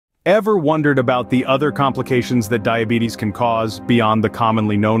Ever wondered about the other complications that diabetes can cause beyond the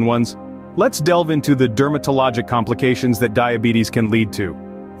commonly known ones? Let's delve into the dermatologic complications that diabetes can lead to.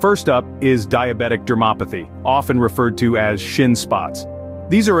 First up is diabetic dermopathy, often referred to as shin spots.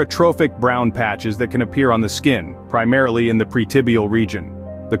 These are atrophic brown patches that can appear on the skin, primarily in the pretibial region.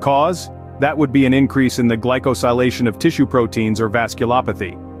 The cause? That would be an increase in the glycosylation of tissue proteins or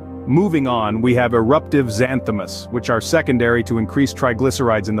vasculopathy. Moving on, we have eruptive xanthomas, which are secondary to increased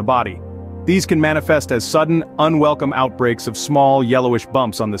triglycerides in the body. These can manifest as sudden, unwelcome outbreaks of small, yellowish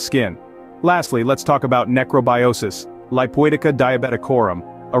bumps on the skin. Lastly, let's talk about necrobiosis, lipoidica diabeticorum,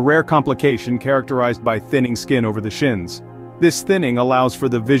 a rare complication characterized by thinning skin over the shins. This thinning allows for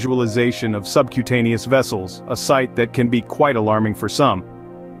the visualization of subcutaneous vessels, a sight that can be quite alarming for some.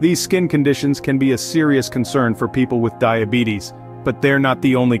 These skin conditions can be a serious concern for people with diabetes, but they're not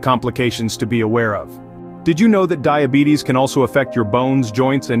the only complications to be aware of. Did you know that diabetes can also affect your bones,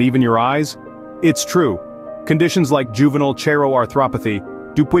 joints, and even your eyes? It's true. Conditions like juvenile cheiroarthropathy,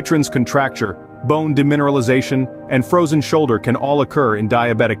 Dupuytren's contracture, bone demineralization, and frozen shoulder can all occur in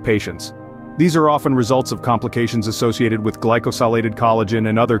diabetic patients. These are often results of complications associated with glycosylated collagen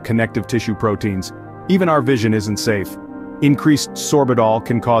and other connective tissue proteins. Even our vision isn't safe. Increased sorbitol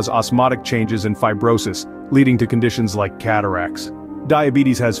can cause osmotic changes and fibrosis, leading to conditions like cataracts.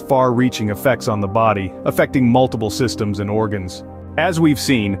 Diabetes has far-reaching effects on the body, affecting multiple systems and organs. As we've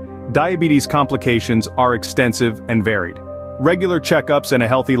seen, diabetes complications are extensive and varied. Regular checkups and a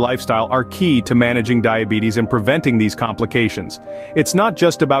healthy lifestyle are key to managing diabetes and preventing these complications. It's not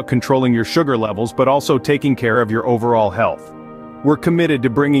just about controlling your sugar levels, but also taking care of your overall health. We're committed to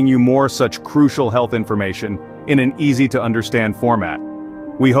bringing you more such crucial health information in an easy-to-understand format.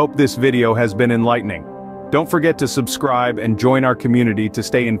 We hope this video has been enlightening. Don't forget to subscribe and join our community to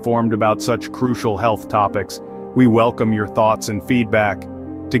stay informed about such crucial health topics. We welcome your thoughts and feedback.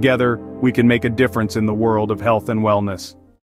 Together, we can make a difference in the world of health and wellness.